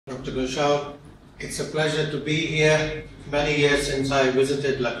Dr. Ghoshal, it's a pleasure to be here. Many years since I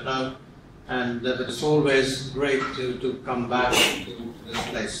visited Lucknow, and it's always great to come back to this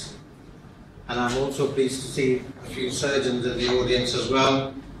place. And I'm also pleased to see a few surgeons in the audience as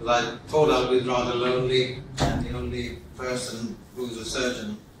well, because I thought I was rather lonely and the only person who's a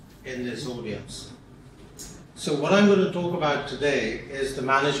surgeon in this audience. So what I'm going to talk about today is the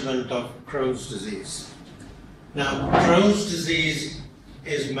management of Crohn's disease. Now, Crohn's disease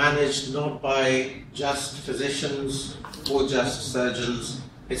is managed not by just physicians or just surgeons,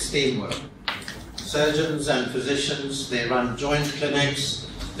 it's teamwork. Surgeons and physicians, they run joint clinics,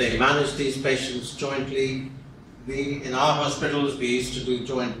 they manage these patients jointly. In our hospitals, we used to do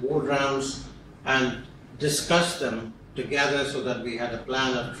joint ward rounds and discuss them together so that we had a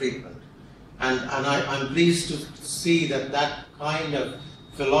plan of treatment. And I'm pleased to see that kind of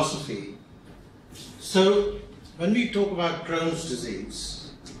philosophy. So when we talk about Crohn's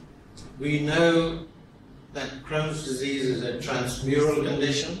disease, we know that Crohn's disease is a transmural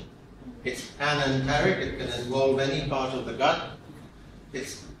condition. It's panenteric, it can involve any part of the gut.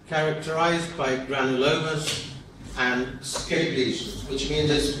 It's characterized by granulomas and skin lesions, which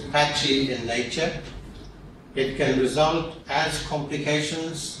means it's patchy in nature. It can result as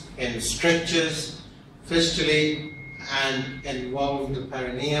complications in strictures, fistulae, and involve the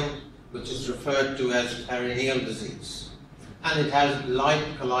perineum, which is referred to as perineal disease. And it has, like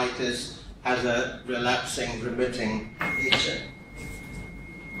colitis, has a relapsing, remitting nature.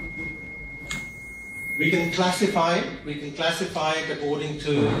 We can classify it according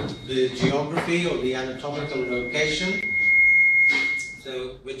to the geography or the anatomical location.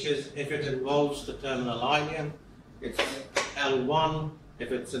 So, which is, if it involves the terminal ileum, it's L1.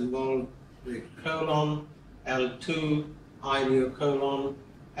 If it's involved the colon, L2, ileocolon,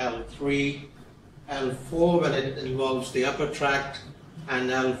 L3, L4 when it involves the upper tract, and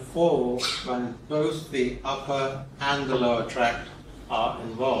L4 when both the upper and the lower tract are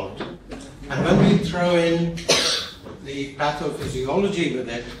involved. And when we throw in the pathophysiology with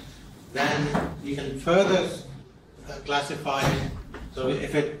it, then you can further classify it. So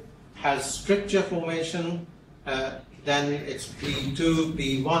if it has stricture formation, then it's B2,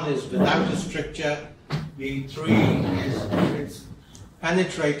 B1 is without a stricture, B3 is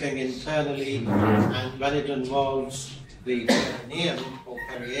penetrating internally, and when it involves the perineum or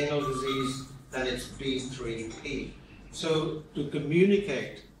perianal disease, then it's B3P. So to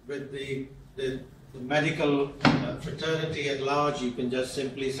communicate with the medical fraternity at large, you can just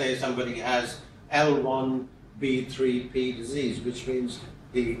simply say somebody has L1 B3P disease, which means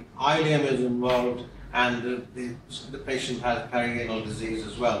the ileum is involved and the patient has perianal disease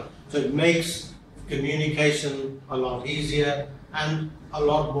as well. So it makes communication a lot easier and a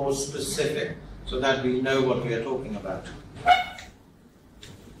lot more specific so that we know what we are talking about.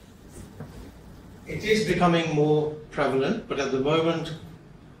 It is becoming more prevalent, but at the moment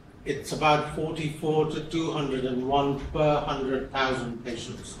it's about 44 to 201 per 100,000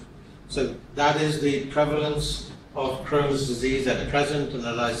 patients. So that is the prevalence of Crohn's disease at present, and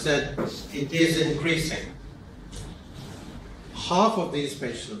as I said, it is increasing. Half of these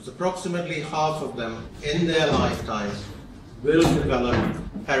patients, approximately half of them in their lifetime, will develop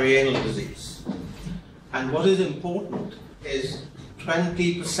perianal disease. And what is important is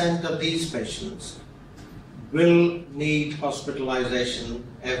 20% of these patients will need hospitalization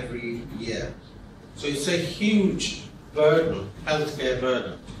every year. So it's a huge burden, healthcare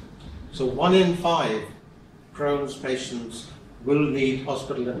burden. So 1 in 5 Crohn's patients will need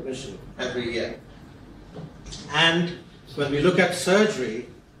hospital admission every year. And when we look at surgery,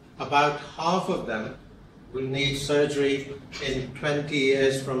 about half of them will need surgery in 20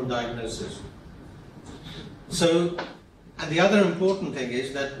 years from diagnosis. So, and the other important thing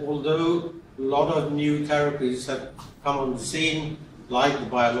is that although a lot of new therapies have come on the scene, like the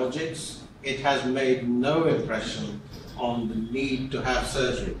biologics, it has made no impression on the need to have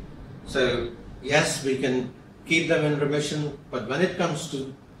surgery. So yes, we can keep them in remission, but when it comes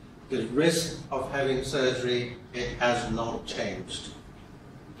to the risk of having surgery, it has not changed.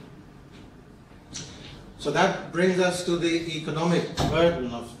 So that brings us to the economic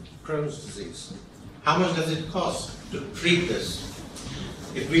burden of Crohn's disease. How much does it cost to treat this?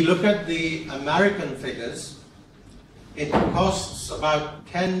 If we look at the American figures, it costs about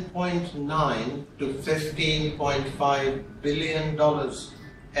 $10.9 to $15.5 billion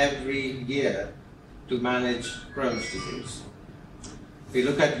every year to manage Crohn's disease. If we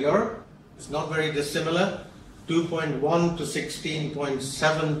look at Europe, it's not very dissimilar, 2.1 to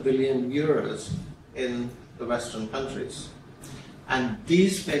 16.7 billion euros in the Western countries. And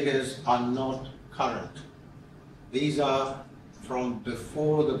these figures are not current. These are from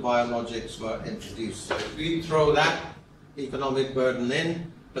before the biologics were introduced. So if we throw that economic burden in,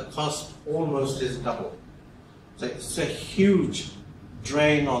 the cost almost is double. So it's a huge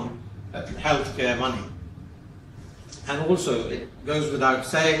drain on healthcare money. And also, it goes without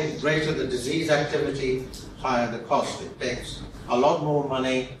saying, greater the disease activity, higher the cost. It takes a lot more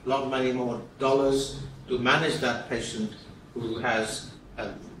money, many more dollars to manage that patient who has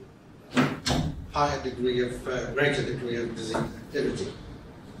a greater degree of disease activity.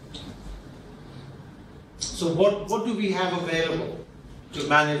 So what do we have available to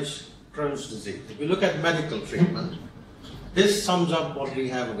manage Crohn's disease? If we look at medical treatment, this sums up what we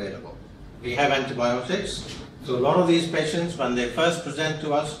have available. We have antibiotics. So a lot of these patients, when they first present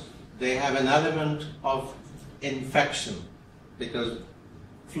to us, they have an element of infection because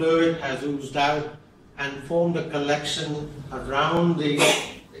fluid has oozed out and formed a collection around the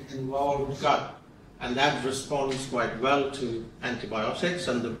involved gut, and that responds quite well to antibiotics,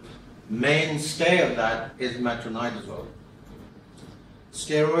 and the mainstay of that is metronidazole.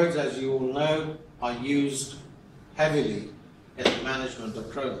 Steroids, as you all know, are used heavily in the management of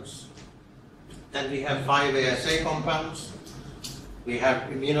Crohn's. Then we have 5-ASA compounds, we have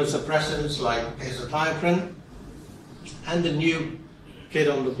immunosuppressants like azathioprine, and the new kid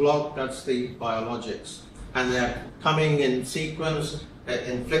on the block, that's the biologics. And they're coming in sequence.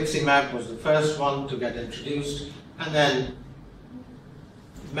 Infliximab was the first one to get introduced, and then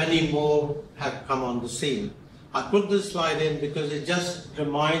many more have come on the scene. I put this slide in because it just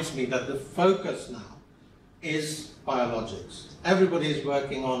reminds me that the focus now is biologics. Everybody is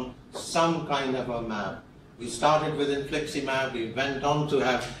working on some kind of a mAb. We started with infliximab, we went on to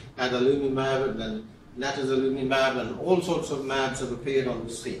have adalimumab and then natazolumab, and all sorts of mAbs have appeared on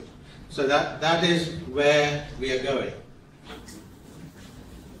the scene. So that is where we are going.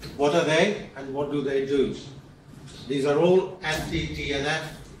 What are they and what do they do? These are all anti-TNF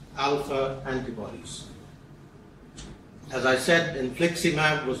alpha antibodies. As I said,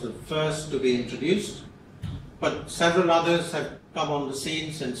 infliximab was the first to be introduced, but several others have come on the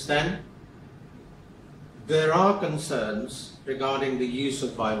scene since then. There are concerns regarding the use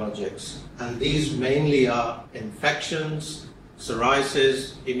of biologics, and these mainly are infections,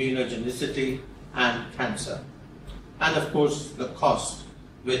 psoriasis, immunogenicity, and cancer. And of course, the cost,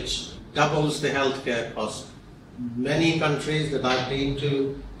 which doubles the healthcare cost. Many countries that I've been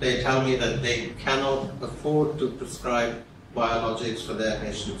to, they tell me that they cannot afford to prescribe biologics for their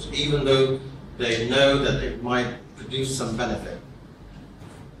patients, even though they know that it might produce some benefit.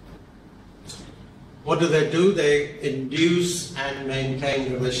 What do? They induce and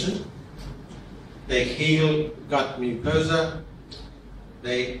maintain remission. They heal gut mucosa.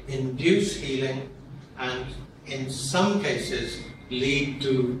 They induce healing, and in some cases lead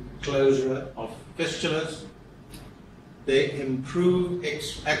to closure of fistulas. They improve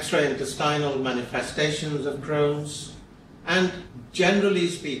extraintestinal manifestations of Crohn's, and generally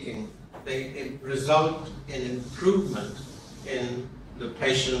speaking, they result in improvement in the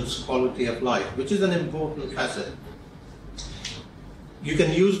patient's quality of life, which is an important facet. You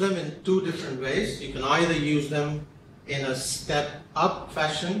can use them in two different ways. You can either use them in a step-up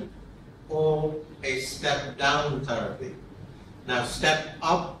fashion or a step-down therapy. Now,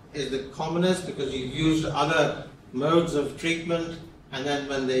 step-up is the commonest because you've used other modes of treatment, and then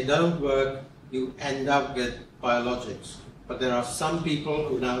when they don't work, you end up with biologics. But there are some people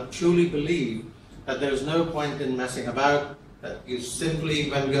who now truly believe that there's no point in messing about, that you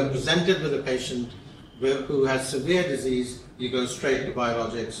simply, when you're presented with a patient who has severe disease, you go straight to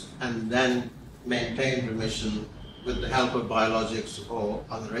biologics and then maintain remission with the help of biologics or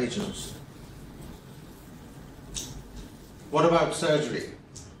other agents. What about surgery?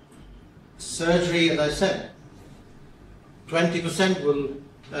 Surgery, as I said, 20% will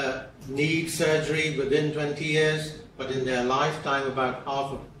need surgery within 20 years, but in their lifetime, about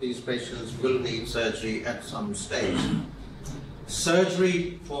half of these patients will need surgery at some stage.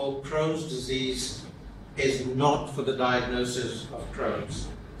 Surgery for Crohn's disease is not for the diagnosis of Crohn's.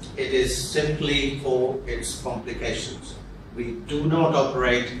 It is simply for its complications. We do not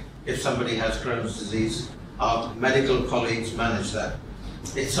operate if somebody has Crohn's disease. Our medical colleagues manage that.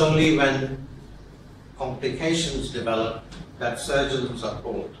 It's only when complications develop that surgeons are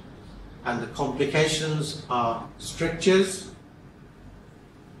called. And the complications are strictures,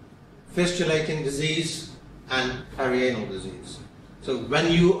 fistulating disease, and perianal disease. So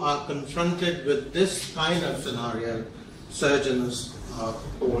when you are confronted with this kind of scenario, surgeons are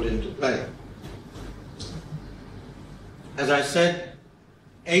called into play. As I said,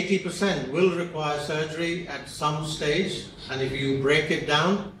 80% will require surgery at some stage, and if you break it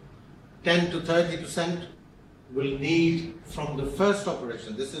down, 10 to 30% will need, from the first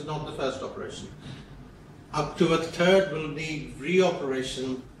operation, this is not the first operation, up to a third will need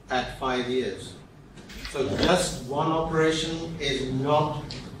reoperation at 5 years. So just one operation is not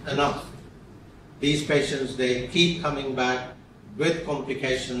enough. These patients, they keep coming back with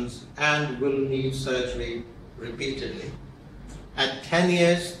complications and will need surgery repeatedly. At 10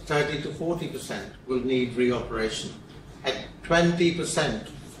 years, 30 to 40% will need reoperation. At 20%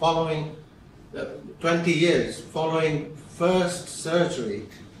 following 20 years following first surgery,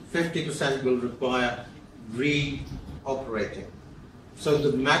 50% will require reoperating. So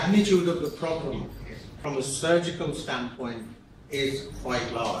the magnitude of the problem from a surgical standpoint is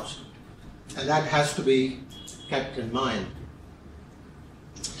quite large, and that has to be kept in mind.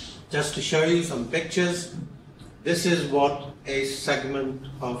 Just to show you some pictures, this is what a segment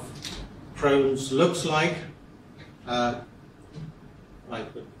of Crohn's looks like. I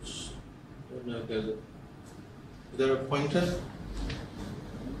don't know if there's a, is there a pointer?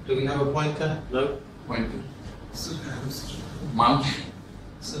 Do we have a pointer? No? Pointer. So, mouse?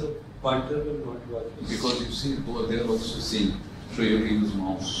 So, pointer will not work. Because you see, they are also seeing, so you can use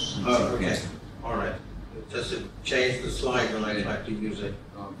mouse. Oh, okay. All right. Just to change the slide when I try to use it.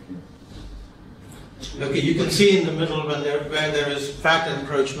 Okay, you can see in the middle where there is fat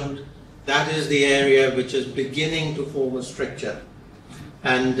encroachment, that is the area which is beginning to form a stricture.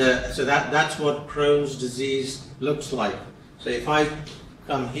 And so that's what Crohn's disease looks like. So if I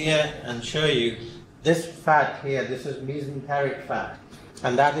come here and show you, this fat here, this is mesenteric fat,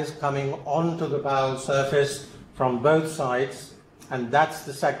 and that is coming onto the bowel surface from both sides, and that's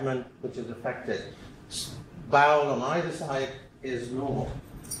the segment which is affected. Bowel on either side is normal.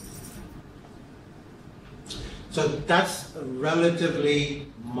 So that's a relatively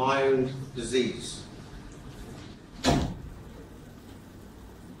mild disease.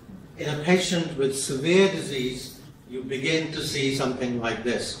 In a patient with severe disease, you begin to see something like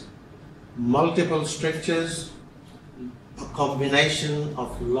this. Multiple strictures, a combination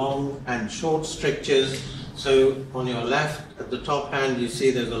of long and short strictures. So on your left, at the top hand, you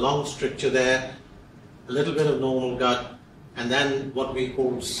see there's a long stricture there, a little bit of normal gut, and then what we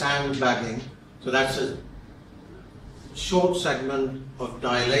call sandbagging. So that's a short segment of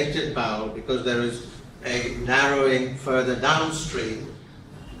dilated bowel because there is a narrowing further downstream.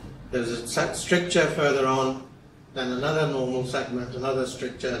 There's a stricture further on, then another normal segment, another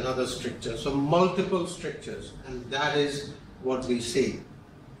stricture, so multiple strictures, and that is what we see.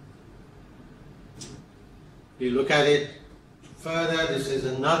 If you look at it further, this is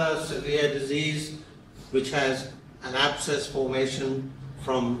another severe disease which has an abscess formation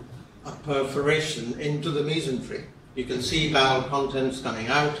from a perforation into the mesentery. You can see bowel contents coming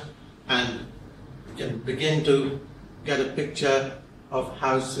out, and you can begin to get a picture of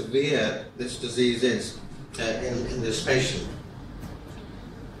how severe this disease is in this patient.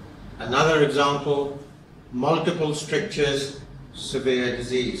 Another example, multiple strictures, severe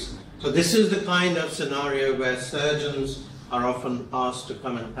disease. So this is the kind of scenario where surgeons are often asked to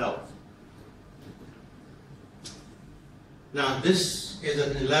come and help. Now this is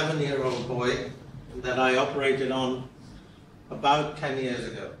an 11-year-old boy that I operated on about 10 years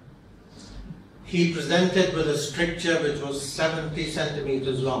ago. He presented with a stricture which was 70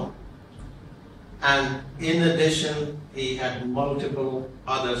 centimeters long. And in addition, he had multiple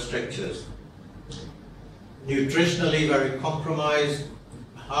other strictures. Nutritionally very compromised,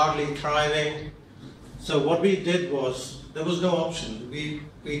 hardly thriving. So what we did was, there was no option. We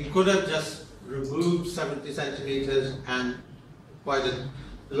could have just removed 70 centimeters and quite a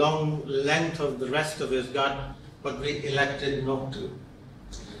long length of the rest of his gut, but we elected not to.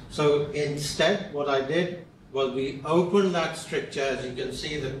 So instead, what I did was we opened that stricture. As you can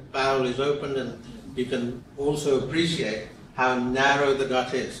see, the bowel is opened, and you can also appreciate how narrow the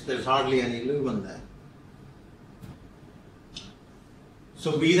gut is. There's hardly any lumen there.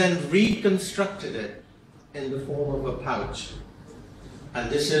 So we then reconstructed it in the form of a pouch. And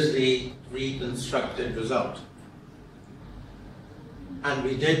this is the reconstructed result. And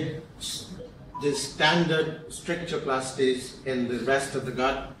we did the standard strictureplasties in the rest of the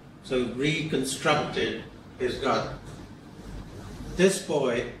gut, so reconstructed his gut. This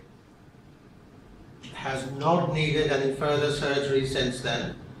boy has not needed any further surgery since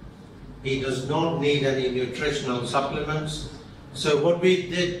then. He does not need any nutritional supplements. So what we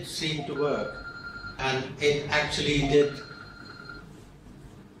did seemed to work, and it actually did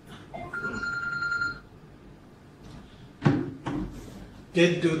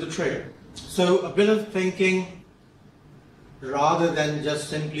do the trick. So a bit of thinking, rather than just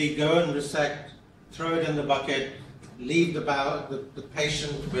simply go and resect, throw it in the bucket, leave the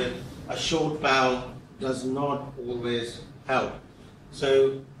patient with a short bowel, does not always help.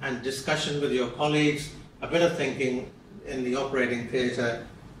 So, and discussion with your colleagues, a bit of thinking in the operating theatre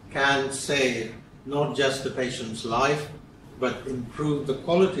can save not just the patient's life, but improve the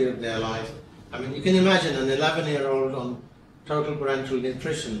quality of their life. I mean, you can imagine an 11-year-old on total parenteral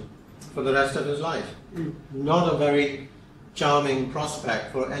nutrition for the rest of his life. Not a very charming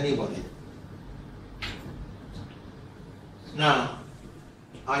prospect for anybody. Now,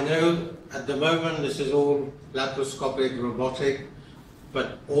 I know at the moment this is all laparoscopic, robotic,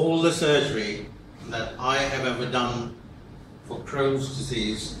 but all the surgery that I have ever done for Crohn's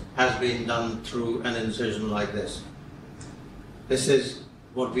disease has been done through an incision like this. This is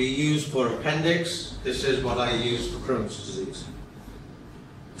what we use for appendix. This is what I use for Crohn's disease.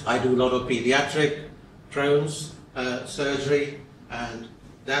 I do a lot of pediatric Crohn's surgery, and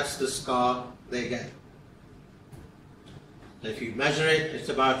that's the scar they get. If you measure it, it's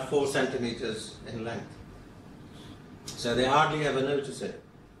about 4 centimeters in length. So they hardly ever notice it.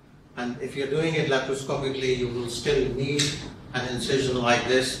 And if you're doing it laparoscopically, you will still need an incision like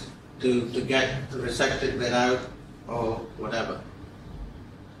this to get the resected bit out or whatever.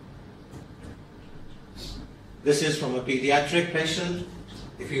 This is from a pediatric patient.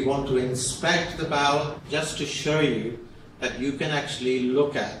 If you want to inspect the bowel, just to show you that you can actually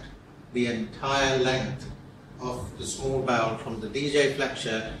look at the entire length of the small bowel from the DJ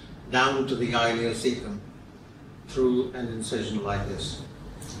flexure down to the ileocecum through an incision like this,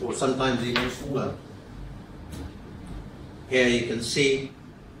 or sometimes even smaller. Here you can see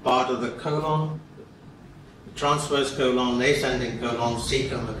part of the colon, the transverse colon, ascending colon,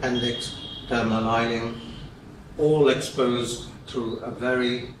 cecum, appendix, terminal ileum, all exposed through a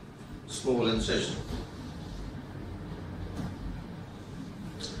very small incision.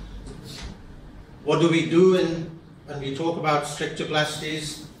 What do we do when we talk about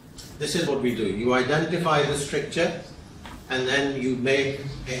strictureplasties? This is what we do. You identify the stricture and then you make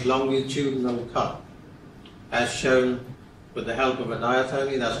a longitudinal cut, as shown with the help of a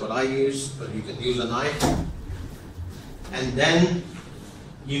diathermy. That's what I use, but you can use a knife. And then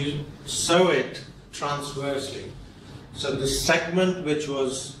you sew it transversely. So the segment which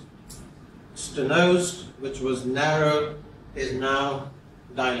was stenosed, which was narrow, is now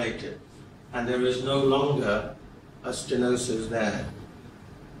dilated. And there is no longer a stenosis there.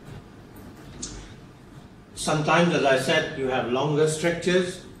 Sometimes, as I said, you have longer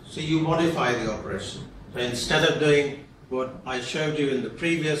strictures, so you modify the operation. So instead of doing what I showed you in the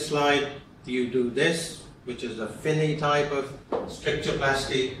previous slide, you do this, which is a Finney type of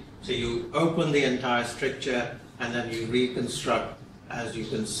strictureplasty. So you open the entire stricture and then you reconstruct, as you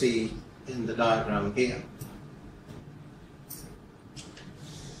can see in the diagram here.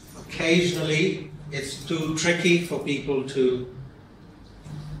 Occasionally, it's too tricky for people to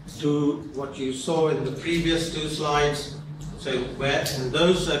do what you saw in the previous 2 slides. So where in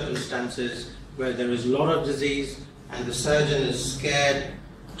those circumstances where there is a lot of disease and the surgeon is scared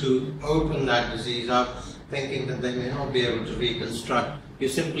to open that disease up, thinking that they may not be able to reconstruct, you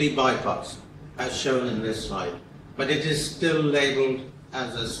simply bypass, as shown in this slide. But it is still labeled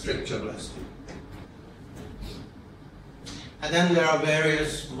as a strictureplasty. And then there are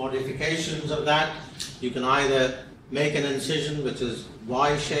various modifications of that. You can either make an incision which is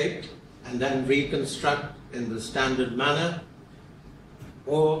Y-shaped and then reconstruct in the standard manner,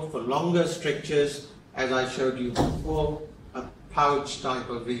 or for longer strictures, as I showed you before, a pouch type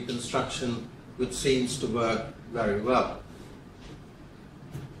of reconstruction which seems to work very well.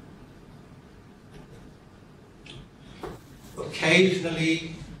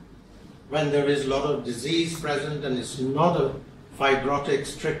 Occasionally, when there is a lot of disease present and it's not a fibrotic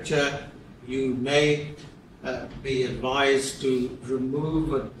stricture, you may be advised to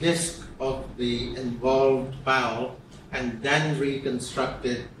remove a disc of the involved bowel and then reconstruct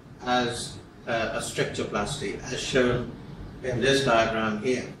it as a strictureplasty, as shown in this diagram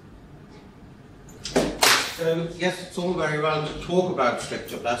here. So yes, it's all very well to talk about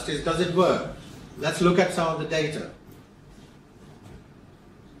strictureplasties. Does it work? Let's look at some of the data.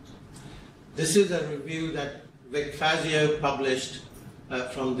 This is a review that Vic Fazio published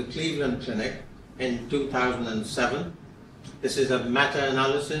from the Cleveland Clinic in 2007. This is a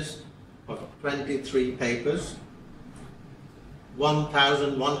meta-analysis of 23 papers,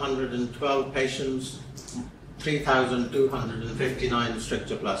 1,112 patients, 3,259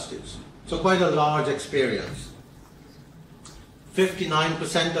 strictureplasties. So quite a large experience.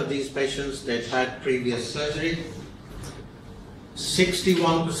 59% of these patients, they'd had previous surgery.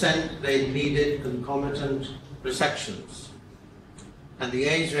 61% they needed concomitant resections. And the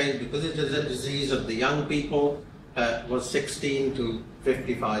age range, because it is a disease of the young people, was 16 to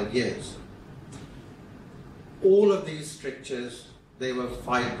 55 years. all of these strictures, they were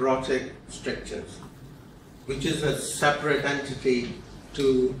fibrotic strictures, which is a separate entity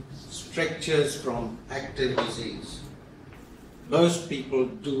to strictures from active disease. Most people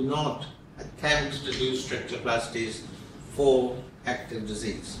do not attempt to do strictureplasties for active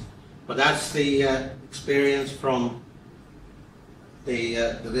disease. But that's the experience from the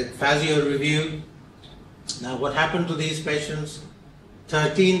Fazio review. Now, what happened to these patients?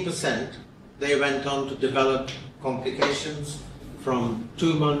 13%, they went on to develop complications from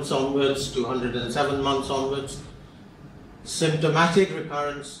 2 months onwards to 107 months onwards. Symptomatic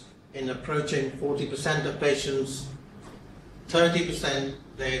recurrence in approaching 40% of patients. 30%,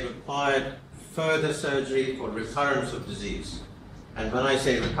 they required further surgery for recurrence of disease. And when I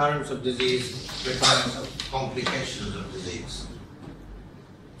say recurrence of disease, recurrence of complications of disease.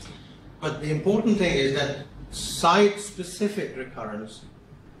 But the important thing is that site-specific recurrence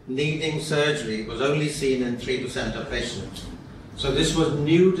needing surgery was only seen in 3% of patients. So this was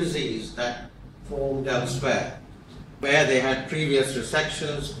new disease that formed elsewhere, where they had previous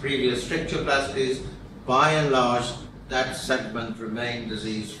resections, previous strictureplasties. By and large, that segment remained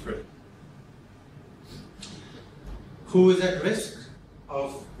disease-free. Who is at risk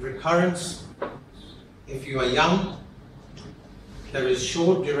of recurrence? If you are young, there is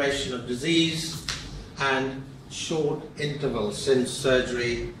short duration of disease and short interval since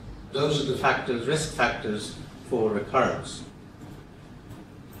surgery. Those are the factors, risk factors for recurrence.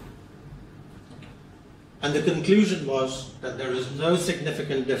 And the conclusion was that there is no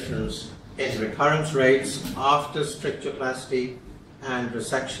significant difference in recurrence rates after strictureplasty and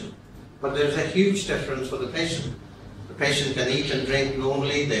resection. But there's a huge difference for the patient. The patient can eat and drink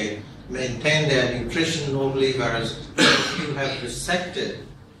normally, they maintain their nutrition normally, whereas if you have resected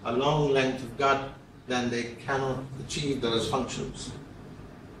a long length of gut, then they cannot achieve those functions.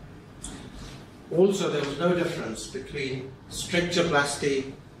 Also, there was no difference between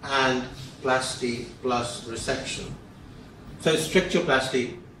strictureplasty and plasty plus resection. So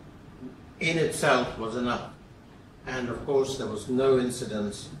strictureplasty in itself was enough. And of course, there was no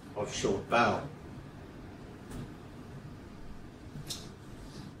incidence of short bowel.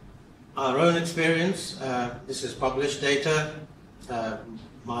 Our own experience, this is published data.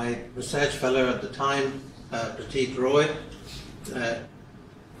 My research fellow at the time, Pratik Roy,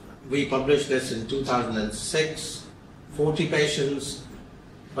 we published this in 2006, 40 patients,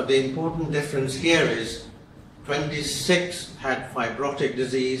 but the important difference here is 26 had fibrotic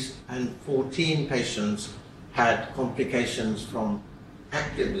disease and 14 patients had complications from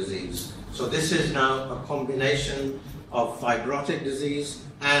active disease. So this is now a combination of fibrotic disease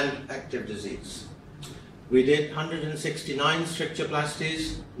and active disease. We did 169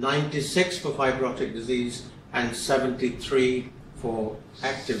 strictureplasties, 96 for fibrotic disease and 73 for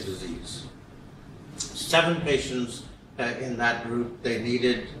active disease. 7 patients in that group, they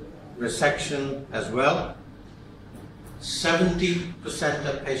needed resection as well. 70%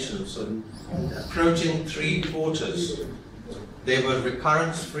 of patients, so approaching 3/4, they were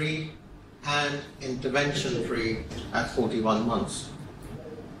recurrence-free and intervention-free at 41 months.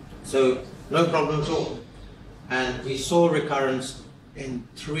 So no problem at all. And we saw recurrence in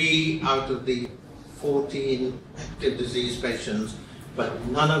 3 out of the 14 active disease patients, but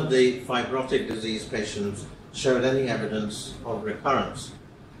none of the fibrotic disease patients showed any evidence of recurrence.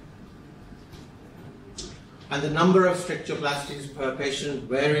 And the number of strictureplasties per patient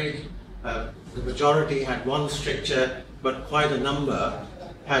varied. The majority had 1 stricture, but quite a number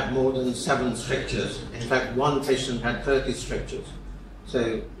had more than 7 strictures. In fact, 1 patient had 30 strictures.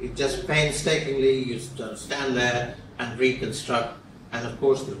 So it just painstakingly, you stand there and reconstruct. And of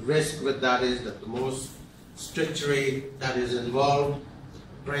course, the risk with that is that the more stricture that is involved,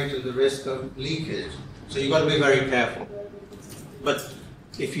 greater the risk of leakage. So you've got to be very careful. But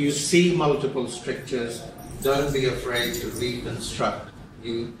if you see multiple strictures, don't be afraid to reconstruct.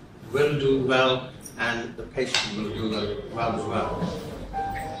 You will do well, and the patient will do well as well.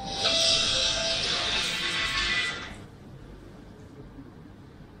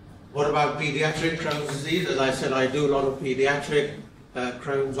 What about pediatric Crohn's disease? As I said, I do a lot of pediatric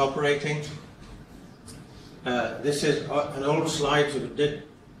Crohn's operating. This is an old slide. So we did,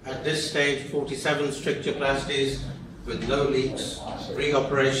 at this stage, 47 strictureplasties with no leaks,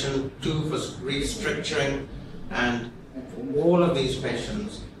 pre-operation, 2 for restricturing, and for all of these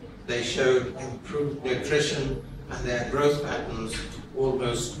patients, they showed improved nutrition and their growth patterns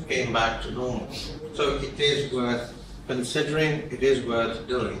almost came back to normal. So it is worth considering, it is worth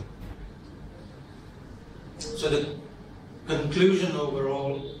doing. So the conclusion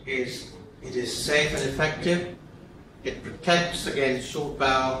overall is it is safe and effective. It protects against short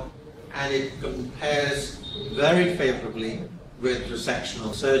bowel, and it compares very favorably with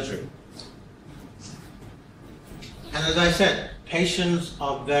resectional surgery. And as I said, patients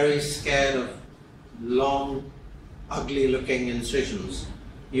are very scared of long, ugly-looking incisions.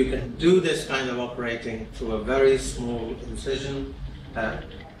 You can do this kind of operating through a very small incision.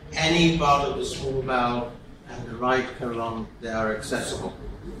 Any part of the small bowel and the right colon, they are accessible.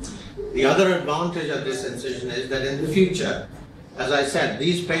 The other advantage of this incision is that in the future, as I said,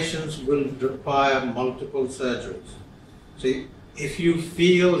 these patients will require multiple surgeries. So if you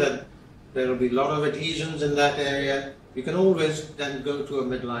feel that there will be a lot of adhesions in that area, you can always then go to a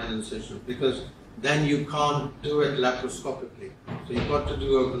midline incision, because then you can't do it laparoscopically. So you've got to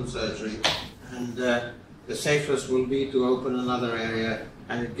do open surgery, and the safest will be to open another area,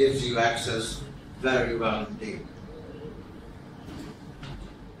 and it gives you access very well indeed.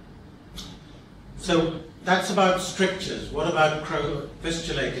 So that's about strictures. What about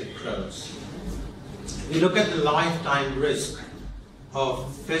fistulated Crohn's? We look at the lifetime risk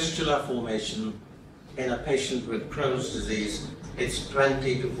of fistula formation in a patient with Crohn's disease. It's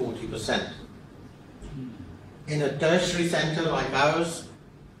 20 to 40%. In a tertiary center like ours,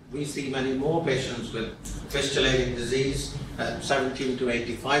 we see many more patients with fistulating disease. 17 to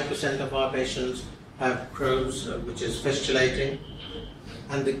 85% of our patients have Crohn's, which is fistulating.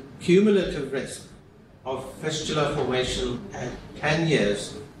 And the cumulative risk of fistula formation at 10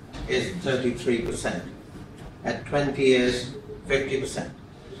 years is 33%. At 20 years, 50%.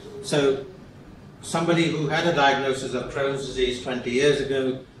 So somebody who had a diagnosis of Crohn's disease 20 years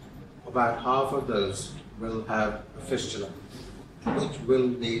ago, about half of those will have a fistula, which will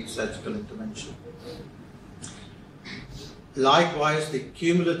need surgical intervention. Likewise, the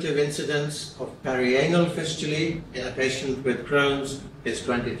cumulative incidence of perianal fistulae in a patient with Crohn's is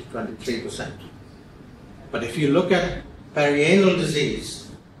 20 to 23%. But if you look at perianal disease,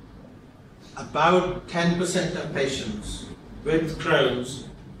 about 10% of patients with Crohn's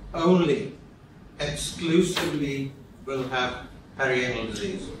only exclusively will have perianal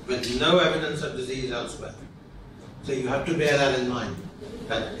disease, with no evidence of disease elsewhere. So you have to bear that in mind,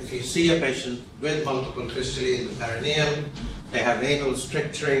 that if you see a patient with multiple fistulae in the perineum, they have anal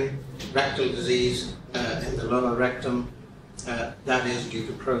stricturing, rectal disease in the lower rectum, that is due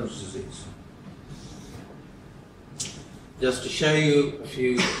to Crohn's disease. Just to show you a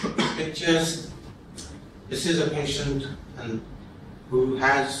few pictures, this is a patient who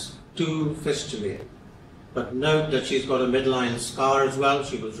has 2 fistulae, but note that she's got a midline scar as well.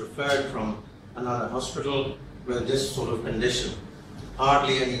 She was referred from another hospital with this sort of condition.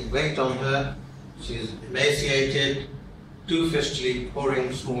 Hardly any weight on her, she's emaciated, 2 fistulae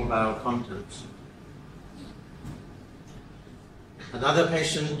pouring small bowel contents. Another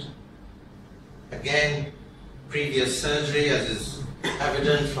patient, again, previous surgery, as is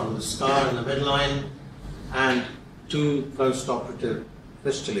evident from the scar in the midline, and 2 post-operative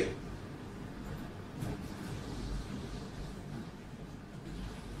fistulae.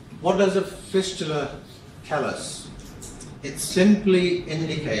 What does a fistula tell us? It simply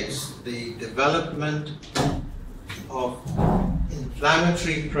indicates the development of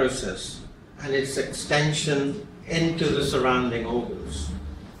inflammatory process and its extension into the surrounding organs,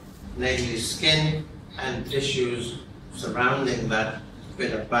 namely skin and tissues surrounding that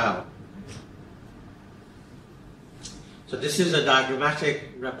bit of bowel. So this is a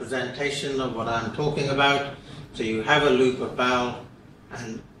diagrammatic representation of what I'm talking about. So you have a loop of bowel,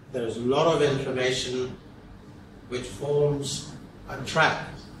 and there's a lot of inflammation which forms a track.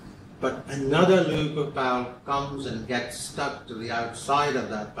 But another loop of bowel comes and gets stuck to the outside of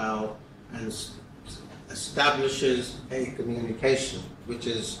that bowel and establishes a communication, which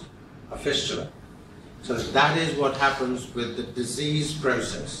is a fistula. So that is what happens with the disease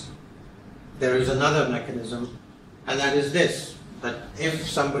process. There is another mechanism, and that is this, that if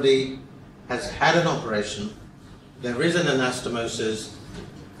somebody has had an operation, there is an anastomosis,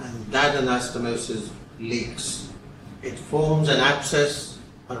 and that anastomosis leaks. It forms an abscess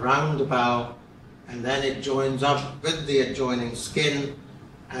around the bowel, and then it joins up with the adjoining skin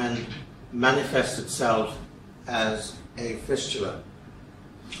and manifests itself as a fistula,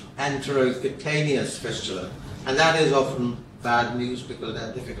 enterocutaneous fistula, and that is often bad news because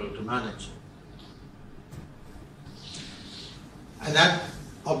they're difficult to manage. And that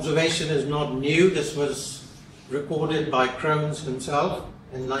observation is not new. This was recorded by Crohn's himself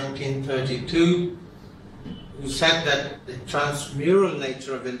in 1932, who said that the transmural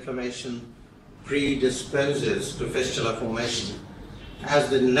nature of inflammation predisposes to fistula formation. As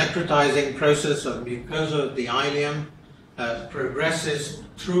the necrotizing process of mucosa of the ileum progresses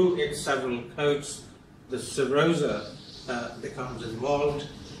through its several coats, the serosa becomes involved,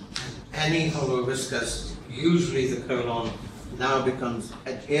 and any hollow viscous, usually the colon now becomes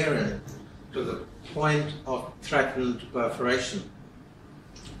adherent to the point of threatened perforation.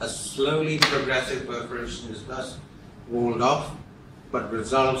 A slowly progressive perforation is thus walled off, but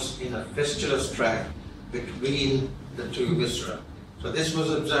results in a fistulous tract between the two viscera. So this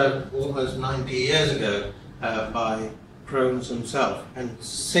was observed almost 90 years ago by Crohn's himself, and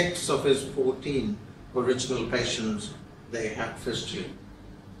 6 of his 14 original patients, they had fistulae.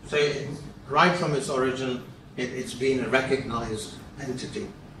 So right from its origin, it's been a recognized entity.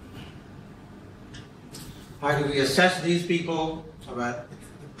 How do we assess these people? About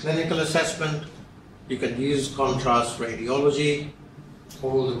clinical assessment, you can use contrast radiology,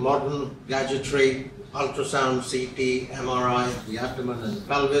 all the modern gadgetry, ultrasound, CT, MRI, the abdomen and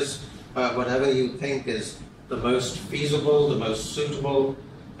pelvis, whatever you think is the most feasible, the most suitable,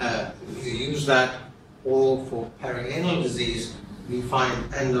 you use that. Or for perianal disease, we find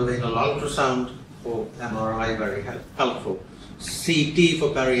endovenal ultrasound or MRI very helpful. CT for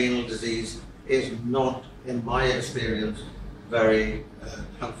perianal disease is not, in my experience, very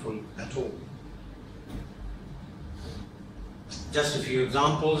helpful at all. Just a few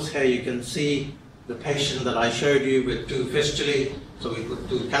examples. Here you can see the patient that I showed you with 2 fistulae. So we put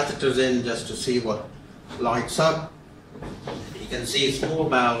 2 catheters in just to see what lights up. You can see small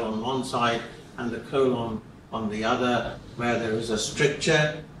bowel on one side and the colon on the other, where there is a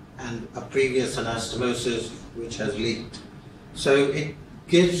stricture and a previous anastomosis which has leaked. So it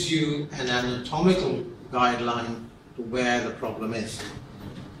gives you an anatomical guideline to where the problem is.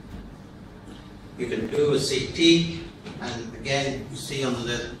 You can do a CT, and again you see on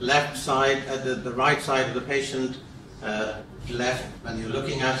the left side, the right side of the patient, left, when you're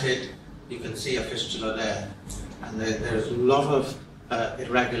looking at it, you can see a fistula there. And there's a lot of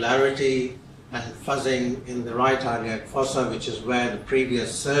irregularity and fuzzing in the right iliac fossa, which is where the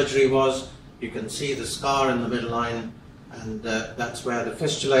previous surgery was. You can see the scar in the midline, and that's where the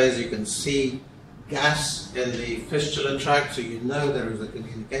fistula is. You can see gas in the fistula tract, so you know there is a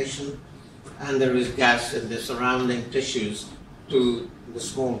communication, and there is gas in the surrounding tissues to the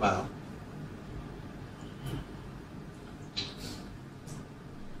small bowel.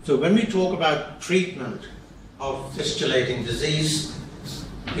 So when we talk about treatment of fistulating disease,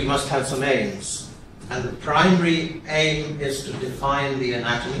 we must have some aims. And the primary aim is to define the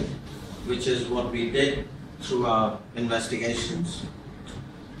anatomy, which is what we did through our investigations.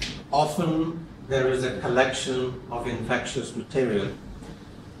 Often there is a collection of infectious material.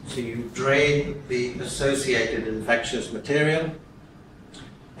 So you drain the associated infectious material,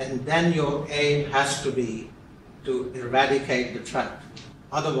 and then your aim has to be to eradicate the tract.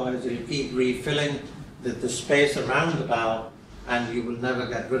 Otherwise, you'll keep refilling the space around the bowel, and you will never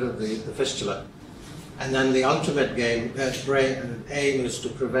get rid of the fistula. And then the ultimate aim is to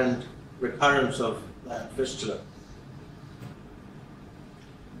prevent recurrence of that fistula.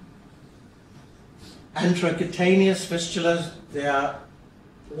 Intracutaneous fistulas, they are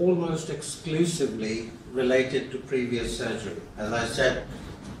almost exclusively related to previous surgery. As I said,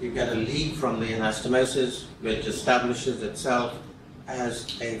 you get a leak from the anastomosis, which establishes itself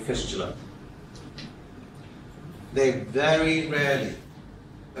as a fistula. They very rarely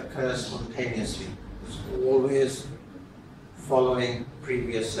occur spontaneously. It's always following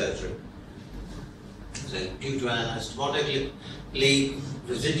previous surgery. So due to an anastomotic leak,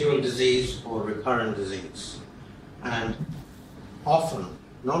 residual disease, or recurrent disease. And often,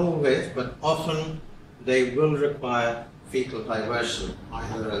 not always, but often, they will require fecal diversion,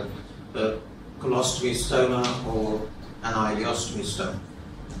 either a colostomy stoma or an ileostomy stoma.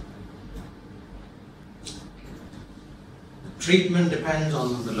 The treatment depends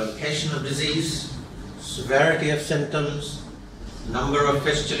on the location of disease, severity of symptoms, number of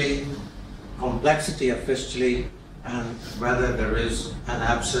fistulae, complexity of fistulae, and whether there is an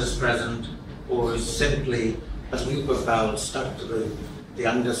abscess present or is simply a loop of bowel stuck to the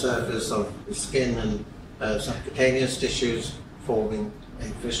undersurface of the skin and subcutaneous tissues forming a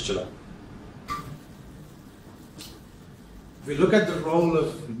fistula. If we look at the role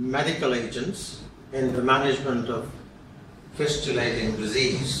of medical agents in the management of fistulating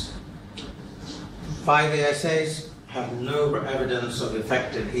disease, 5-ASAs have no evidence of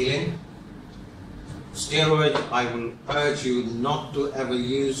effective healing. Steroids, I will urge you not to ever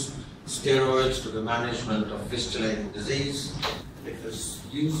use steroids for the management of fistulating disease, because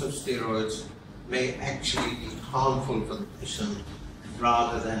use of steroids may actually be harmful for the patient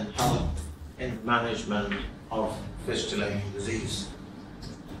rather than help in management of fistulating disease.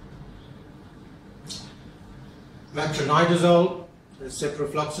 Metronidazole,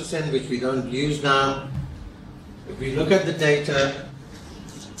 ciprofloxacin, which we don't use now. If we look at the data,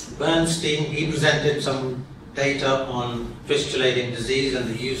 Bernstein, he presented some data on fistulating disease and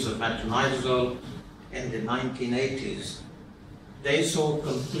the use of metronidazole in the 1980s. They saw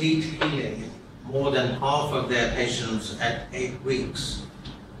complete healing in more than half of their patients at 8 weeks.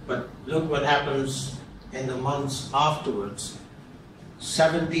 But look what happens in the months afterwards.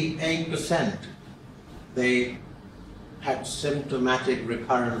 78% they had symptomatic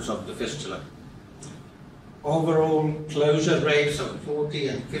recurrence of the fistula. Overall closure rates of 40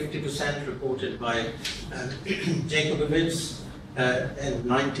 and 50% reported by Jacobowitz in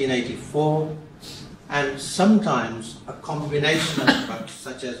 1984, and sometimes a combination of drugs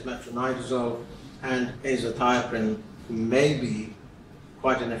such as metronidazole and azathioprine may be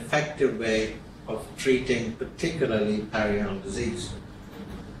quite an effective way of treating particularly perianal disease.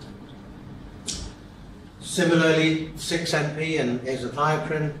 Similarly, 6-MP and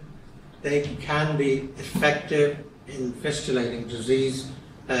azathioprine, they can be effective in fistulating disease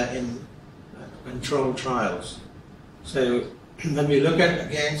in controlled trials. So when we look at,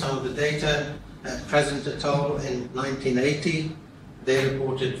 again, some of the data, Present et al. In 1980, they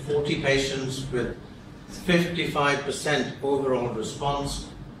reported 40 patients with 55% overall response,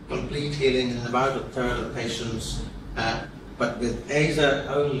 complete healing in about a third of patients, but with AZA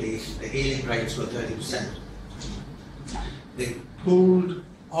only, the healing rates were 30%. The pooled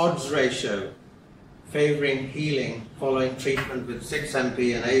odds ratio favoring healing following treatment with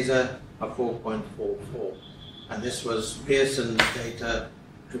 6-MP and AZA are 4.44. And this was Pearson's data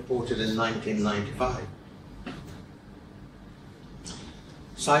reported in 1995.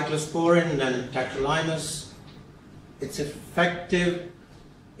 Cyclosporin and tacrolimus, it's effective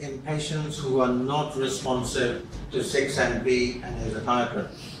in patients who are not responsive to 6-MP and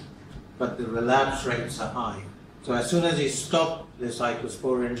azathioprine, but the relapse rates are high. So as soon as you stop the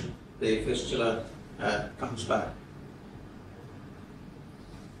cyclosporin, the fistula comes back.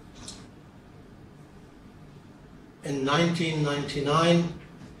 In 1999,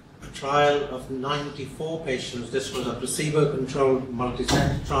 a trial of 94 patients, this was a placebo-controlled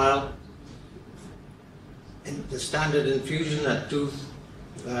multi-center trial, in the standard infusion at 0,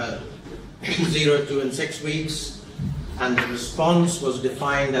 2, and 6 weeks, and the response was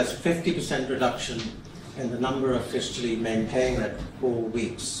defined as 50% reduction in the number of fistulae maintained at 4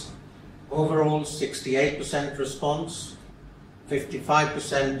 weeks. Overall, 68% response,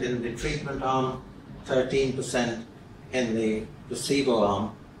 55% in the treatment arm, 13% in the placebo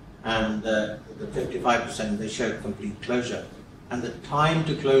arm, and the 55% they showed complete closure. And the time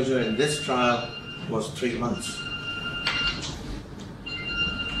to closure in this trial was 3 months.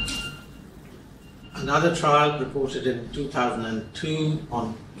 Another trial reported in 2002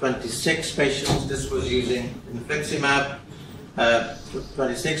 on 26 patients. This was using infliximab.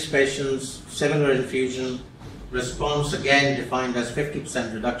 26 patients, similar infusion. Response again defined as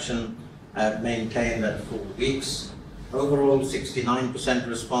 50% reduction, maintained at 4 weeks. Overall, 69%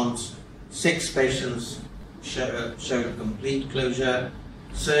 response. 6 patients showed complete closure.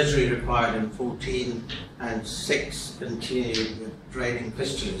 Surgery required in 14, and 6 continued with draining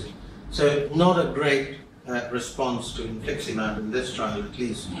fistulas. So not a great response to infliximab in this trial, at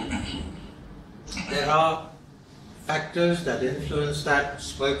least. There are factors that influence that.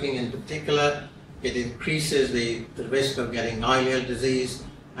 Smoking in particular, it increases the risk of getting ileal disease,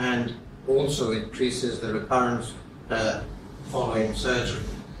 and also increases the recurrence following surgery.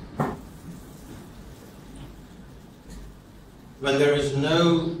 When there is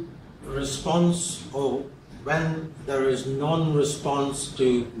no response, or when there is non-response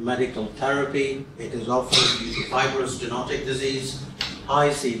to medical therapy, it is often due to fibrous stenotic disease, high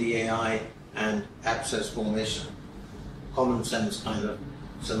CDAI, and abscess formation. Common sense kind of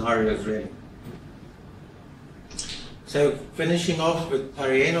scenarios, really. So finishing off with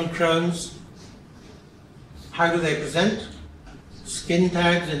perianal Crohn's, how do they present? Skin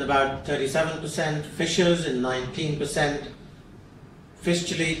tags in about 37%, fissures in 19%,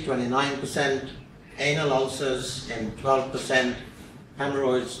 fistulae 29%, anal ulcers in 12%,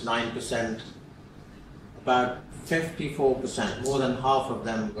 hemorrhoids 9%, about 54%, more than half of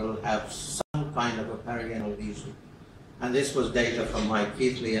them will have some kind of a perianal lesion. And this was data from Mike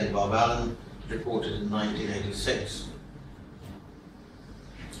Keithley and Bob Allen, reported in 1986.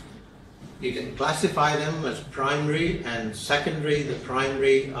 You can classify them as primary and secondary. The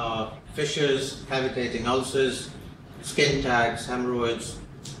primary are fissures, cavitating ulcers, skin tags, hemorrhoids,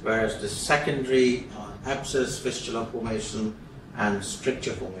 whereas the secondary are abscess, fistula formation, and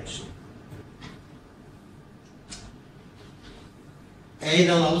stricture formation.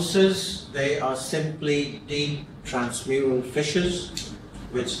 Anal ulcers, they are simply deep transmural fissures,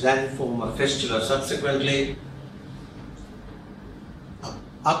 which then form a fistula subsequently.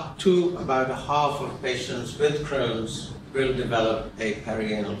 up to about a half of patients with Crohn's will develop a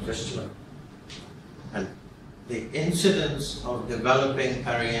perianal fistula. And the incidence of developing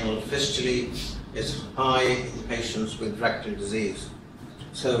perianal fistulae is high in patients with rectal disease.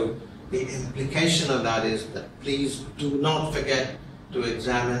 So the implication of that is that please do not forget to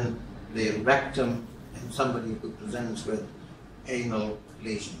examine the rectum in somebody who presents with anal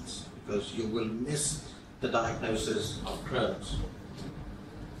lesions, because you will miss the diagnosis of Crohn's.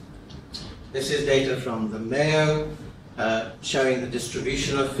 This is data from the Mayo showing the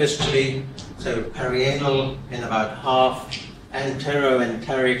distribution of fistulae, so perianal in about half,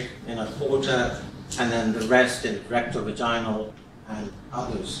 enteroenteric in a quarter, and then the rest in rectovaginal and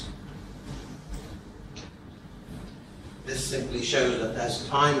others. This simply shows that as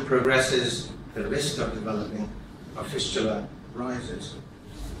time progresses, the risk of developing a fistula rises.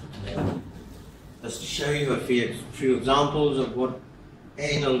 Just to show you a few examples of what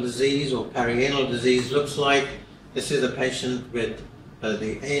anal disease or perianal disease looks like. This is a patient with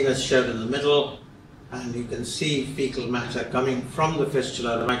the anus shown in the middle, and you can see fecal matter coming from the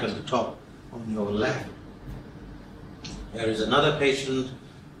fistula right at the top on your left. There is another patient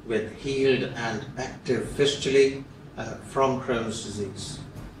with healed and active fistulae from Crohn's disease.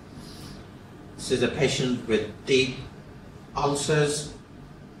 This is a patient with deep ulcers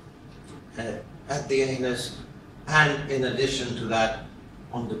at the anus, and in addition to that,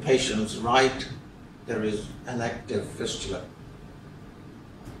 on the patient's right, there is an active fistula.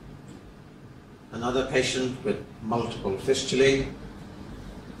 Another patient with multiple fistulae,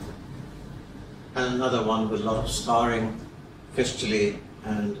 and another one with a lot of scarring, fistulae,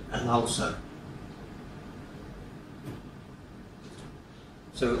 and an ulcer.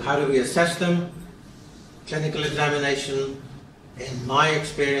 So how do we assess them? Clinical examination. In my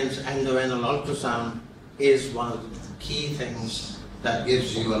experience, endoanal ultrasound is one of the key things that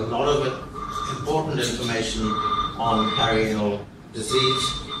gives you a lot of important information on perianal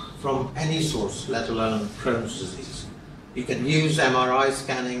disease from any source, let alone Crohn's disease. You can use MRI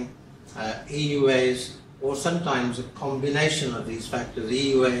scanning, EUAs, or sometimes a combination of these factors,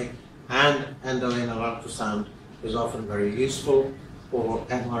 EUA and endoanal ultrasound is often very useful, or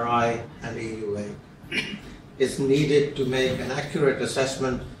MRI and EUA is needed to make an accurate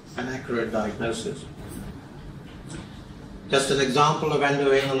assessment and accurate diagnosis. Just an example of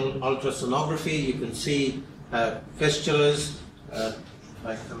endoanal ultrasonography, you can see fistulas. If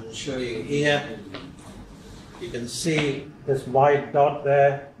I come and show you here, you can see this white dot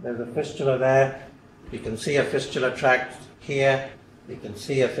there, there's a fistula there. You can see a fistula tract here, you can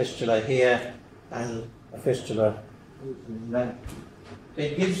see a fistula here, and a fistula there.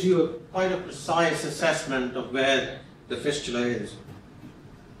 It gives you quite a precise assessment of where the fistula is.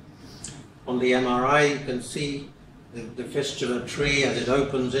 On the MRI, you can see the fistula tree as it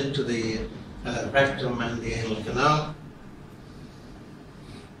opens into the rectum and the anal canal.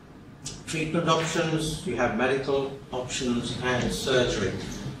 Treatment options, you have medical options and surgery.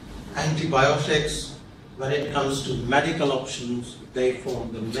 Antibiotics, when it comes to medical options, they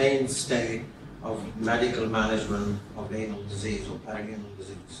form the mainstay of medical management of anal disease or perianal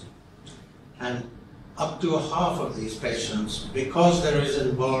disease. And up to a half of these patients, because there is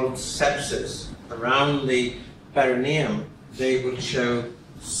involved sepsis around the perineum, they will show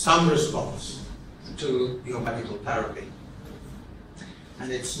some response to your medical therapy.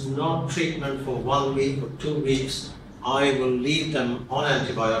 And it's not treatment for 1 week or 2 weeks. I will leave them on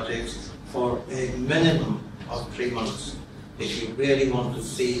antibiotics for a minimum of 3 months if you really want to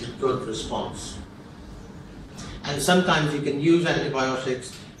see good response. And sometimes you can use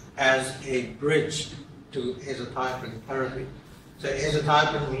antibiotics as a bridge to azathioprine therapy. So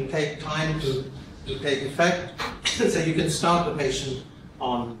azathioprine will take time to take effect. So you can start the patient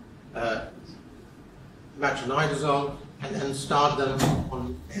on metronidazole and then start them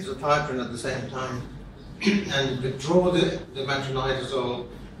on azathioprine at the same time and withdraw the metronidazole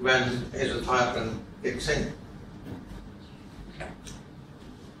when azathioprine kicks in.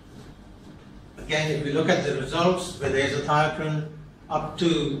 Again, if we look at the results with azathioprine, up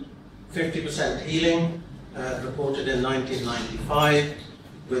to 50% healing reported in 1995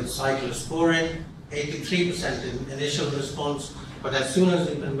 with cyclosporin, 83% in initial response, but as soon as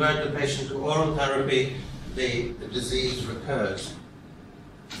you convert the patient to oral therapy, the disease recurs.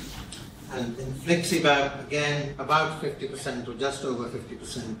 And infliximab, again, about 50% or just over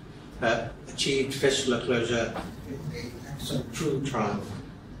 50% achieved fistula closure in the EXO-TRUE trial.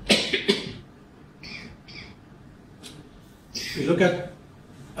 If you look at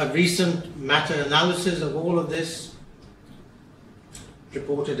a recent meta-analysis of all of this,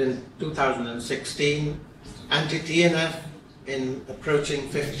 reported in 2016, anti-TNF in approaching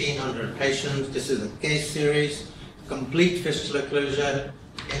 1,500 patients. This is a case series, complete fistula closure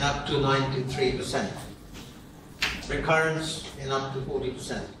in up to 93%, recurrence in up to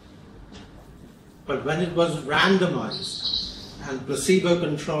 40%. But when it was randomized and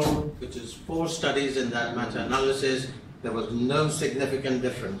placebo-controlled, which is 4 studies in that meta-analysis, there was no significant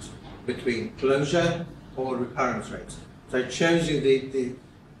difference between closure or recurrence rates. So it shows you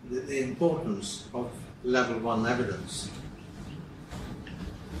the importance of level 1 evidence.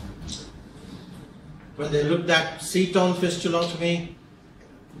 When they looked at seton fistulotomy,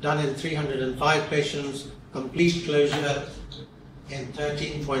 done in 305 patients, complete closure in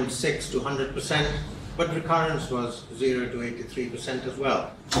 13.6 to 100%, but recurrence was 0 to 83% as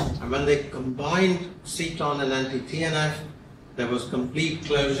well. And when they combined seton and anti-TNF, there was complete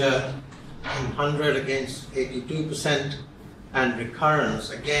closure in 100 against 82%, and recurrence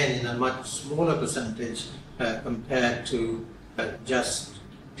again in a much smaller percentage compared to just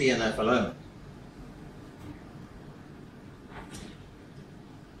TNF alone.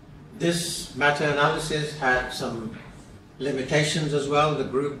 This meta-analysis had some limitations as well. The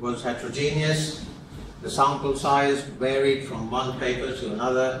group was heterogeneous. The sample size varied from one paper to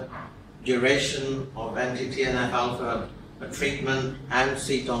another. Duration of anti-TNF alpha treatment and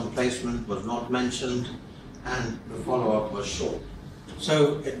seton placement was not mentioned, and the follow-up was short.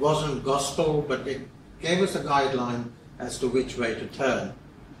 So it wasn't gospel, but it gave us a guideline as to which way to turn.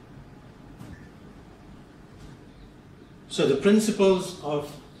 So the principles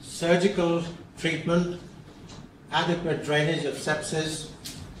of surgical treatment, adequate drainage of sepsis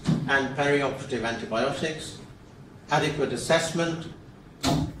and perioperative antibiotics, adequate assessment,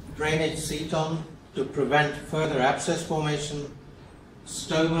 drainage seton to prevent further abscess formation,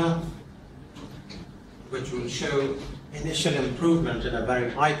 stoma, which will show initial improvement in a very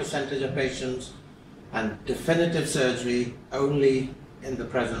high percentage of patients, and definitive surgery only in the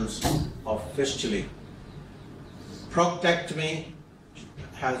presence of fistulae. Proctectomy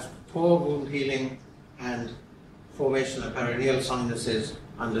has poor wound healing and formation of perineal sinuses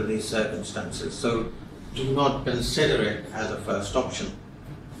under these circumstances, so do not consider it as a first option.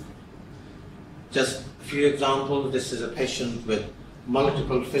 Just a few examples. This is a patient with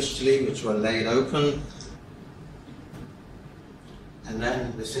multiple fistulae which were laid open, and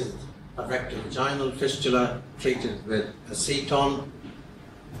then this is a rectovaginal fistula treated with a seton.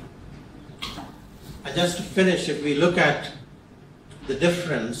 And just to finish, if we look at the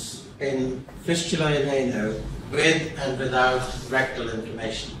difference in fistula in ano with and without rectal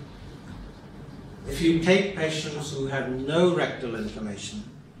inflammation. If you take patients who have no rectal inflammation,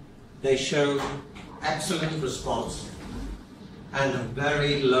 they show excellent response and a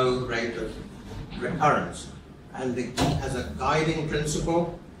very low rate of recurrence. And as a guiding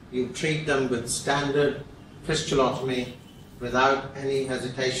principle, you treat them with standard fistulotomy without any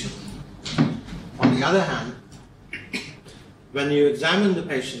hesitation. On the other hand, when you examine the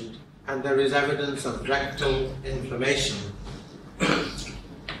patient and there is evidence of rectal inflammation,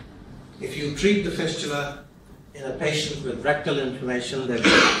 if you treat the fistula in a patient with rectal inflammation, they will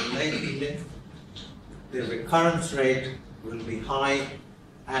be late healing, the recurrence rate will be high,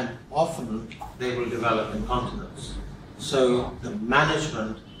 and often they will develop incontinence. So the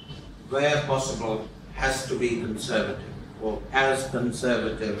management, where possible, has to be conservative, or as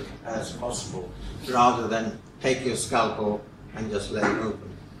conservative as possible, rather than take your scalpel and just lay it open,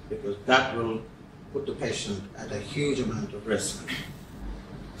 because that will put the patient at a huge amount of risk.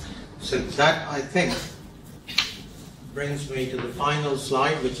 So that, I think, brings me to the final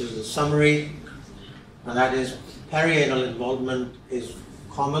slide, which is a summary, and that is perianal involvement is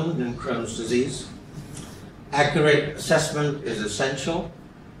common in Crohn's disease. Accurate assessment is essential.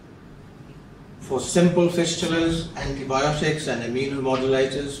 For simple fistulas, antibiotics and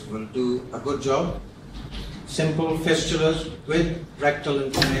immunomodulators will do a good job. Simple fistulas with rectal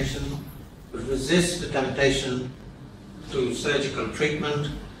inflammation will resist the temptation to surgical treatment.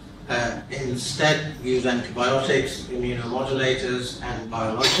 Instead, use antibiotics, immunomodulators, and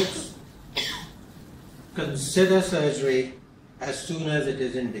biologics. Consider surgery as soon as it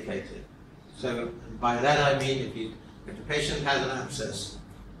is indicated. So by that I mean if the patient has an abscess,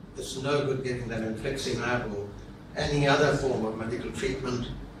 it's no good giving them infliximab or any other form of medical treatment.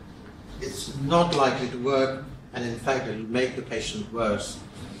 It's not likely to work, and in fact it will make the patient worse.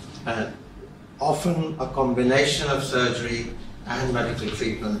 Often a combination of surgery and medical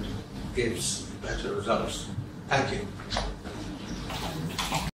treatment gives better results. Thank you.